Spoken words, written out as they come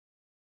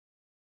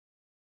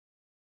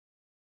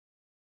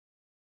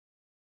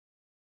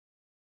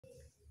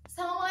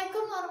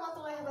Assalamualaikum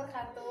warahmatullahi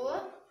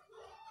wabarakatuh.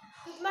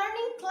 Good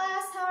morning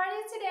class, how are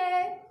you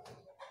today?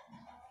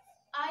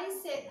 I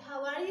said,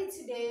 how are you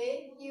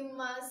today? You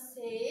must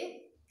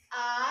say,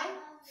 I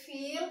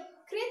feel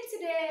great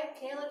today.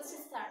 Okay, let's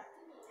start.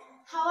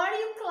 How are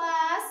you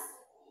class?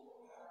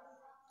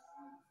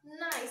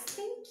 Nice,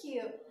 thank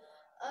you.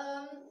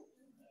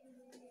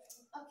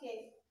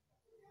 Okay.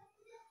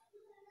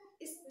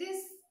 Is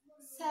this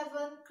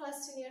 7th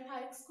class junior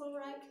high school,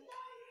 right?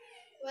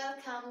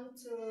 Welcome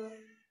to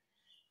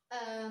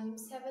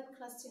 7th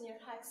class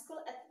junior high school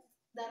at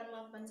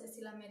Dharma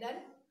Pancasila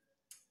Medan.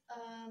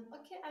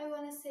 Okay, I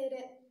wanna say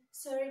that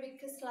sorry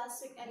because last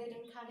week I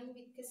didn't come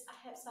because I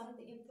have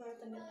something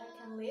important that I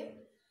can leave.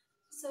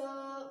 So,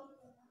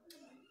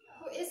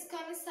 who is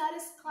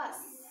Kamisaris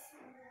class?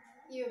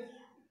 You.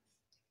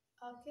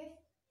 Okay,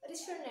 what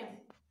is your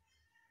name?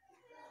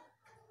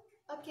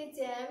 Okay,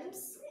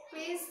 James,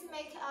 please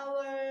make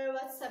our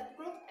WhatsApp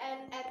group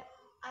and add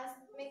us,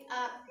 make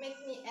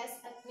me as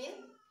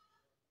admin.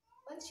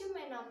 What's your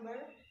my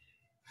number?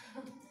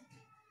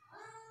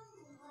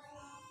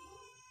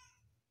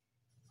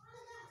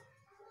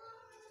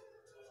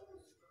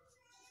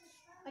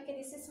 Okay,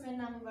 this is my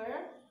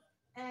number,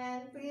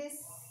 and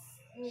please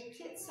make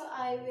it so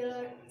I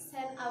will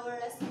send our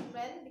lesson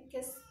plan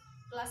because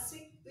last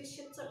week we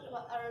should talk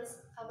about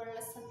our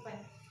lesson plan.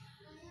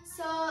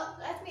 So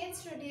let me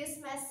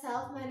introduce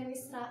myself. My name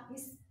is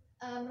Miss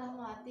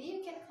Rahmawati.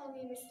 You can call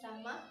me Miss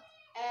Rahma,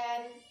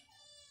 and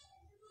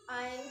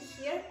I'm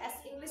here as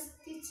English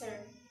teacher.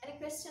 Any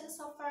questions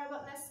so far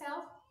about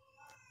myself?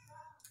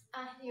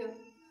 You.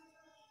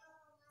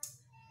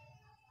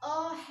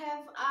 Oh,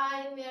 have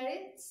I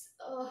married?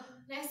 Oh,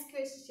 nice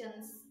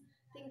questions.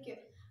 Thank you.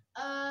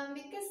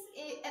 Because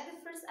at the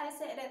first I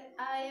said that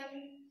I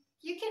am.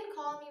 You can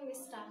call me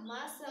Miss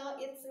Rahma, so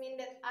it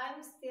means that I'm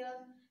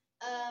still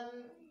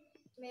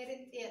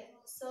married yet.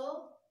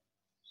 So,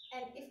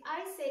 and if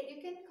I say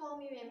you can call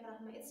me Mem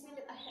Rahma, it means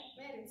that I have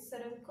married. So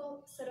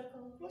the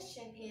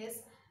conclusion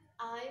is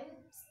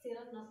I'm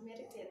still not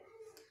married yet.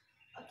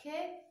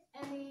 Okay.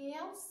 Any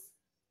else?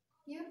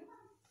 You?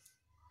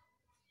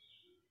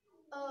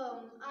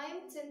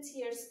 I'm 20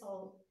 years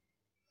old.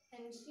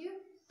 And you?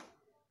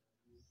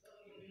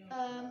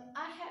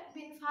 I have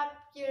been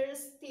 5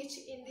 years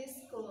teaching in this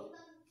school.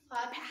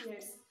 5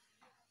 years.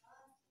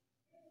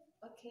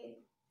 Okay.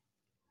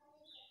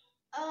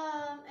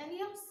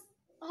 Any else?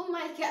 Oh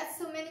my god,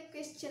 so many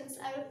questions.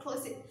 I will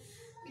close it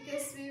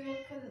because we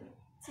will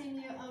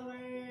continue our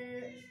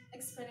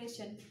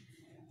explanation.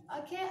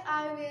 Okay,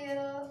 I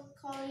will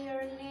call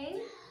your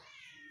name.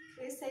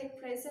 Please say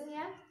present,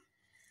 yeah.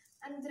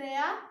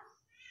 Andrea,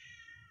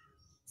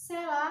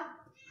 Sela,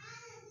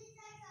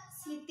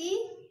 Siti,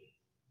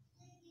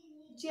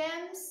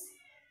 James,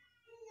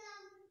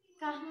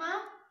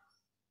 Kahma,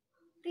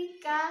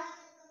 Rika,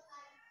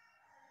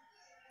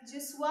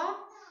 Joshua,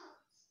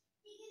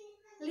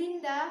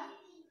 Linda.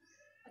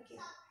 Okay.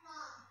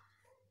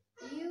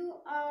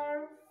 You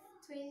are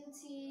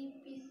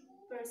 20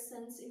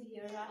 persons in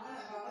here,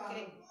 right?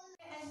 Okay.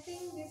 I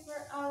think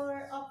before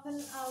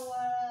open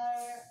our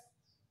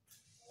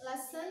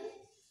lesson,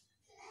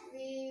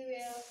 we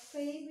will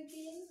pray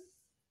begin.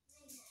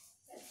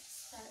 Let's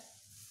start.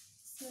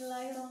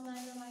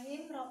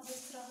 Bismillahirrahmanirrahim. Rabbi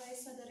shrah li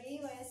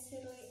sadri wa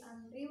yassir li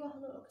amri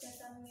wahlul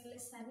 'uqdatam min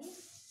lisani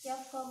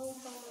yafqahu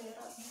qawli.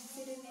 Rabbi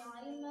zidni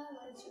 'ilma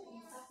warzuqni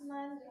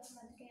fahman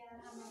birahmatika ya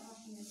arhamar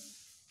rahimin.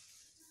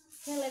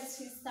 Okay, let's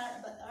start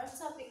about our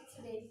topic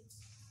today.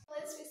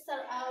 Let's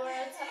start our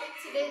topic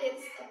today.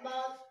 That's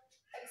about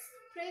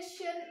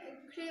expression,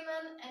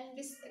 agreement, and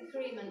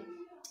disagreement.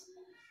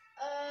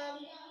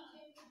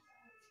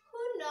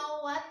 Who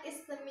know what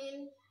is the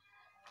mean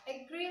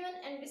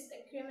agreement and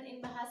disagreement in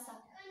bahasa?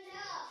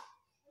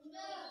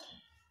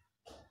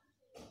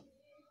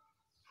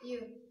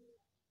 You.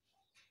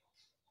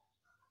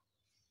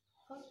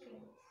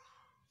 Okay.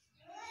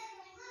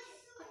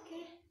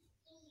 Okay.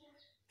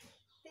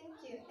 Thank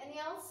you.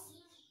 Any else?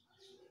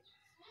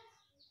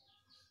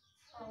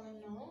 Oh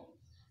no.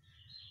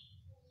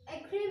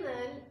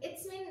 Agreement, it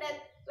means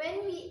that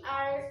when we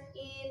are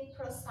in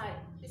pro side.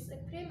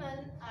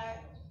 Disagreement are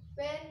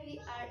when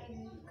we are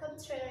in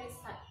contrary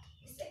side.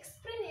 This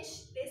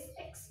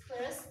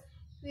express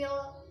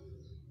will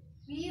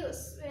be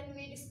used when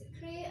we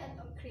disagree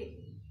and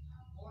agree.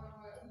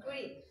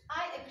 Agree.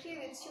 I agree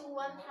with you 100%.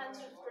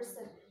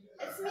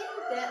 It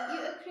means that you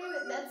agree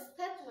with that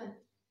statement.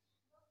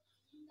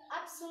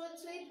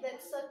 Absolutely,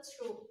 that's so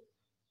true.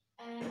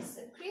 And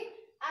disagree?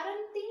 I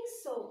don't think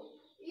so.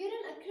 You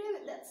don't agree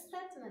with that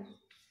statement.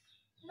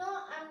 No,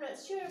 I'm not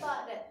sure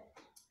about that.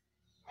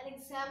 An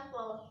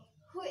example.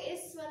 Who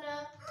is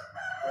wanna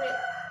read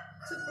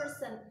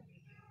 2%?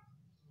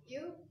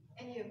 You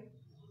and you.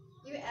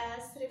 You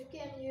as Rifki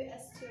and you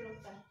as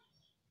Chiruka.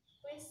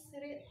 Please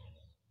read.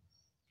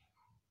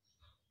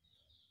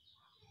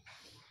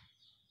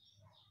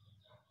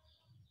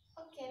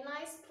 Okay,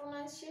 nice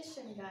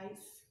pronunciation,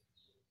 guys.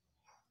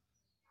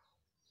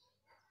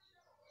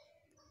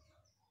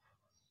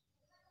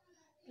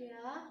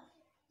 Yeah.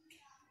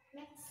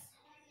 Next.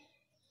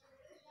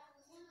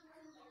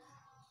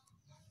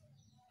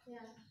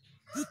 Yeah.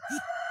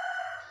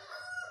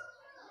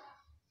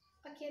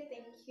 Okay,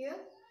 thank you.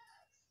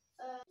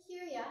 Thank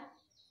you, yeah.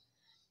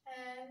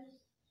 And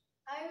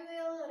I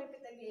will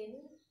repeat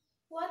again.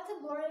 What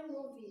a boring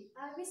movie.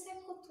 I wish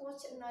I could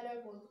watch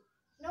another one.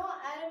 No,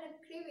 I don't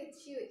agree with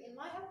you. In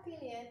my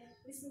opinion,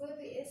 this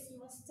movie is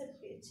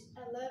masterpiece.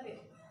 I love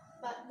it.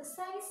 But the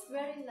song is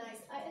very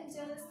nice. I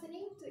enjoy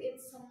listening to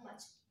it so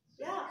much.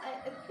 Yeah,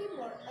 I agree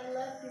more. I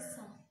love this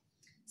song.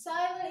 So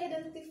I will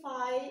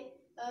identify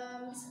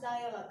this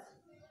dialogue.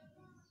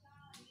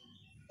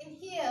 In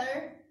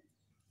here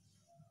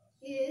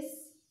is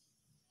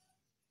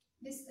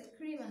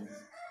disagreement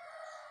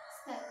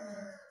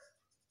statement.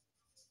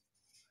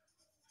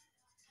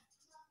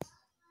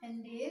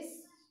 And this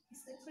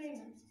is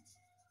agreement.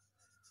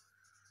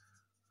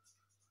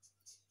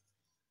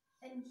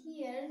 And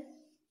here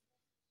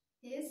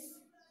is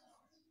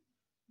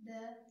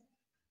the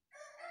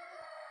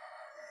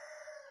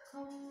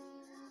complement.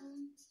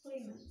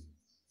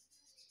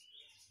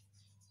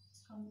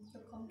 The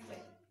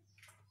complete.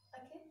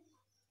 Okay.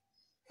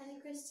 Any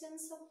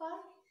questions so far?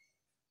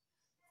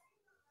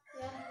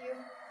 Yeah, you.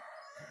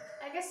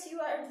 I guess you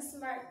are the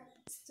smart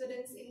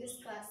students in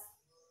this class.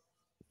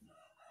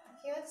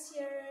 Okay, what's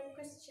your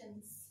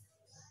questions?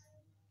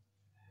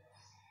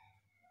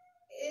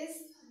 Is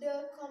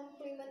the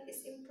complement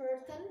is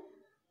important?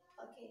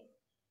 Okay.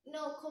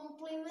 No,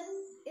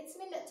 complement, it's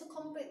meant that to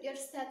complete your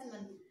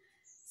statement.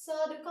 So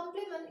the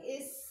complement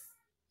is,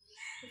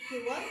 if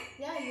you want,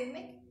 yeah, you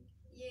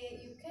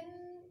can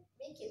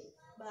make it.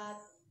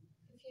 But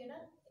if you're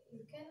not,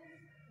 you can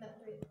not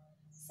do it.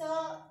 So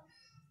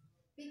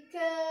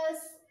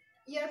because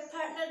your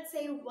partner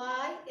say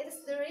why, it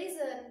is the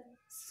reason.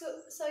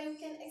 So you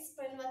can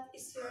explain what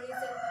is your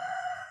reason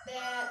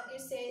that you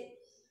say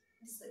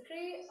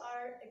disagree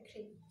or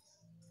agree.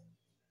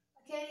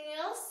 Okay, anything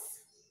else?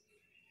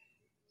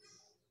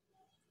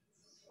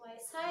 Why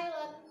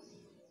silent?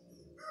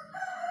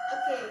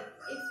 Okay,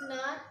 if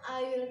not,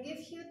 I will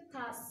give you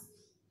task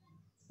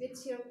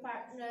with your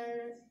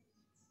partner.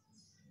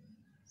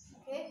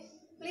 Okay,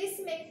 please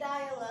make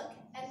dialogue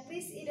and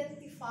please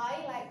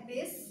identify like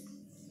this.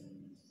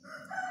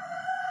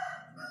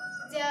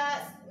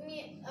 Just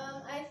me,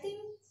 I think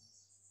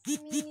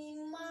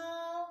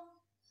minimal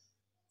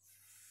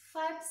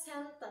 5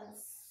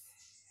 sentence.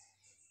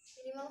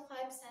 Minimal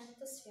 5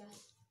 sentences, yeah.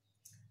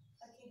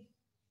 Okay.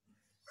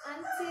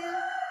 Until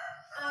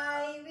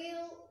I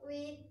will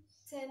wait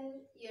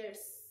 10 years.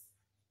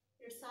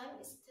 Your time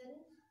is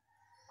 10.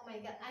 Oh my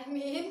god, I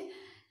mean,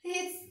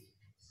 it's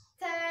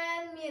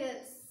 10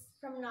 minutes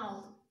from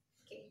now.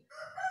 Okay.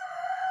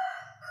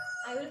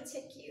 I will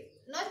check you.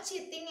 Not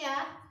cheating,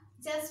 yeah.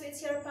 Just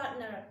with your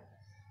partner.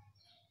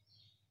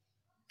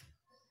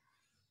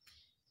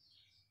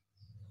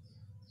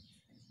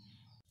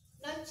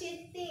 Not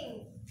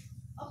cheating.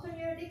 Open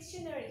your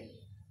dictionary.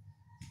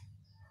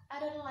 I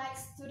don't like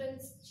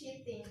students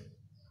cheating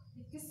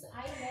because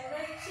I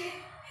never cheat.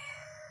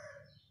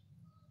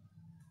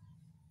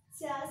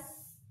 Just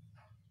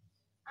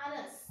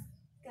honest,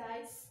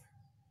 guys.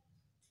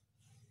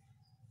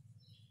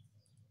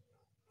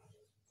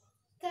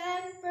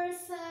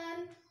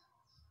 10%.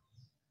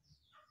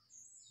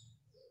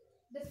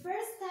 The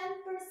first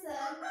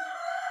 10%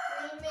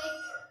 will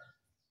make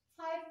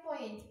 5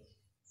 points.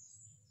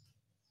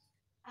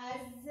 I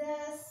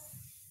just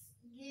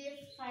give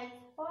 5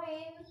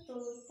 points to 10%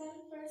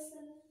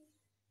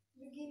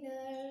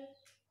 beginner.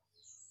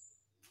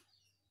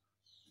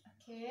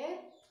 Okay.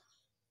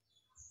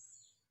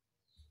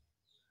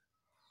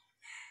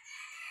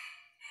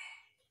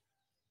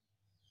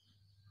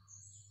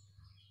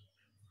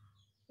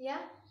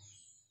 Yeah.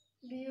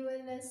 Do you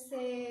wanna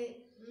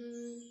say?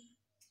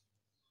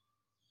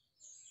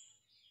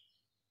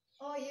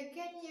 Oh, you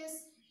can use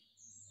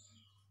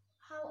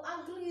how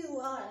ugly you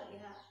are.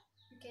 Yeah,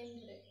 you can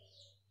do that.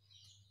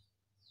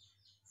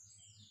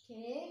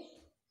 Okay.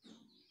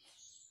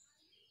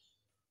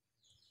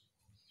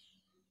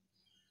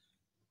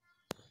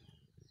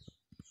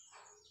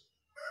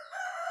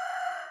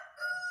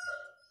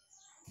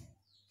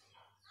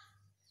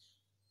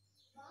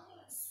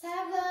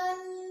 Seven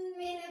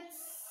minutes.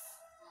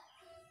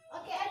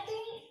 Okay, I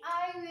think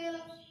I will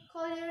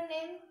call your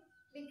name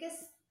because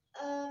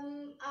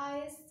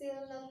I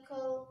still not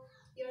call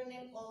your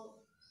name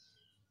all.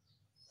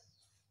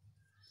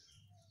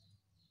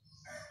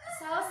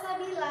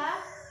 Salsabila,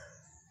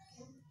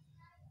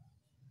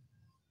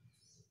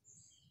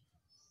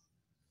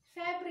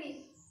 Febri,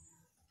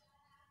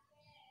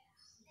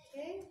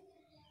 okay,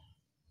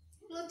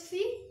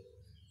 Lutfi,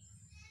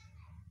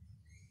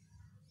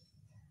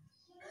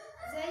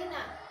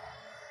 Zainab,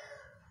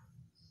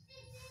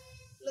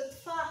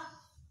 Lutfa,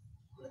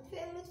 Lutfi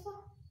and Lutfa.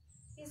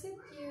 Is it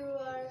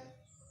your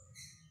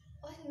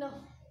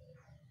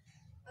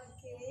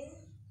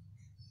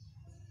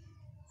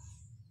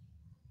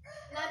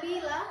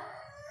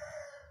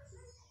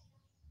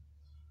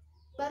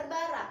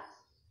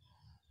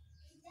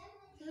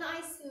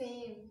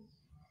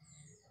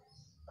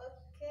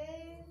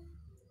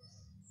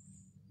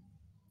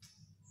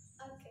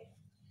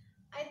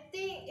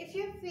if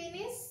you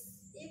finish,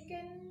 you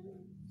can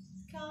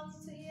come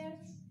to here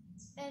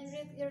and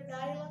read your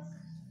dialogue.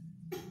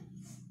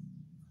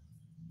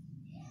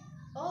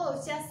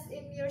 Oh, just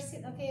in your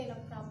seat. Okay, no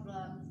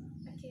problem.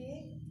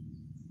 Okay.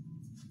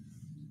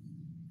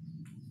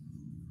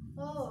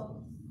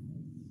 Oh.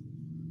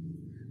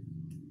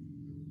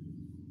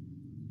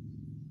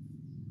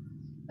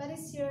 What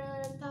is your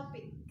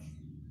topic?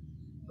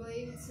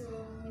 Going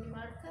to mini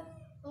market?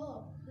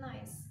 Oh,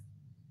 nice.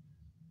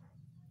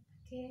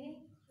 Okay,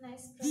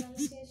 nice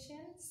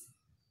pronunciations.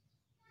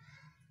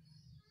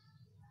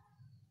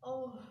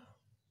 Oh,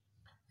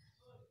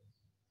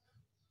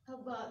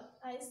 about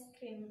ice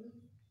cream.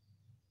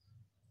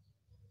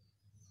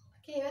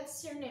 Okay,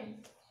 what's your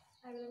name?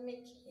 I will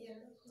make your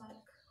mark.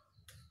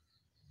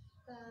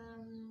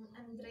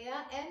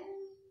 Andrea and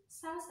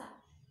Salsa.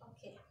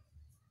 Okay,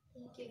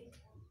 thank you.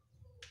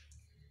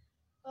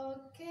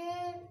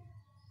 Okay,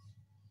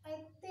 I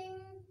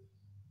think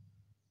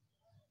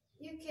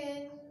you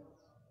can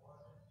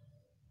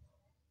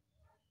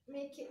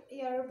make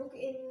your book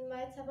in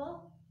my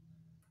table.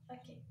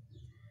 Okay.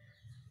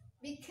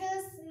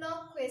 Because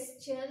no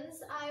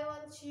questions, I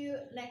want you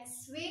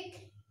next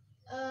week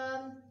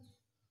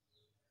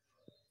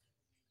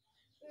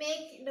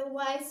make the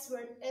wise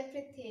word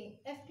everything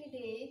every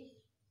day.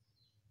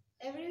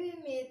 Every we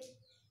meet,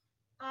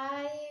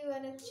 I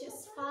wanna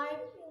choose 5%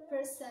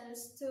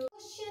 to.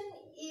 Question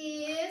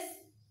is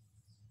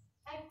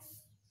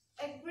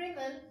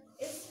agreement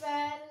is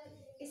when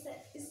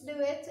is the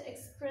way to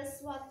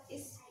express what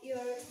is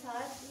your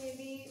side.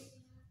 Maybe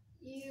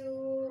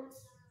you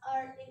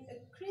are in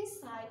agree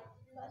side,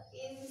 but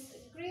in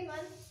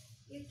disagreement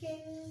you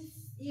can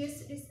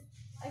use this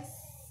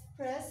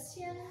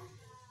expression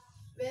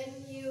when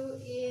you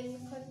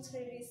in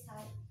contrary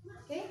side.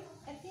 Okay,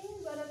 I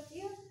think both of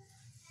you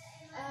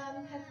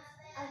have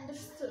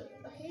understood.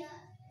 Okay,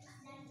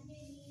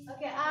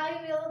 okay,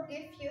 I will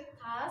give you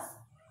task.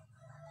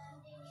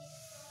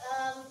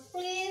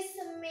 Please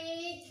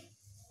make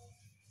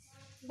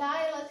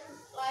dialogue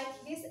like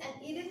this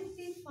and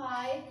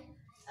identify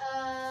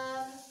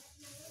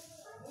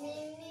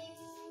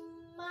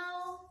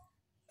minimal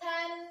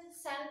 10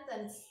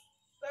 sentences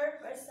per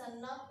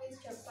person, not with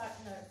your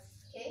partner.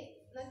 Okay,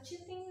 not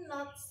cheating,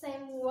 not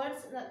same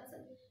words, not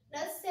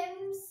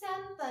same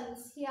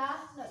sentence,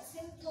 yeah, not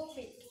same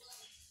topic.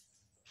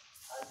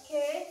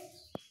 Okay,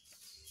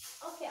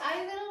 okay,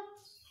 I will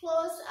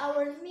close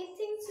our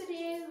meeting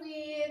today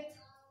with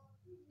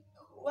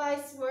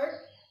wise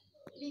word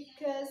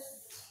because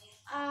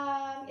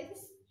it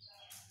is,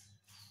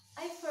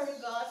 I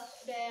forgot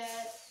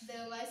that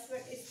the wise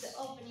word is the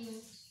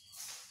opening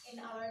in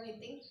our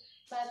meeting,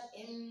 but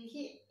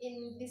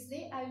in this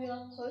day I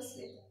will close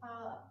with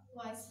a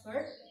wise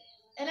word,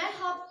 and I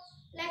hope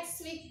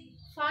next week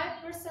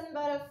 5%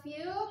 both of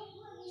you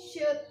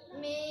should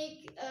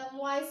make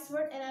wise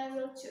word, and I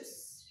will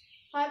choose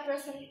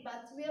 5%,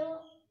 but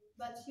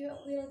you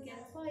will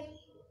get 5.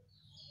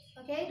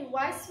 Okay, the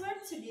wise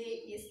word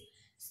today is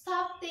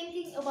stop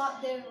thinking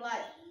about their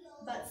life,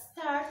 but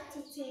start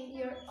to think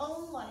your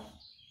own life.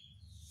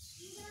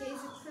 Okay, is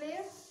it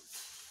clear?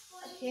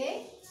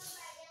 Okay.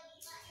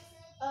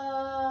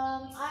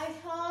 I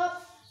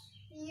hope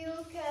you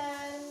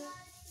can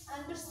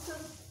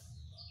understood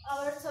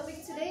our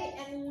topic today,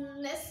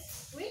 and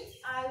next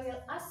week I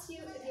will ask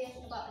you again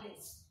about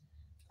this.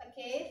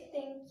 Okay,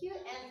 thank you,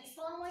 and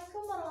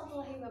assalamualaikum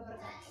warahmatullahi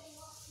wabarakatuh.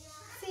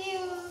 See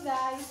you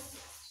guys.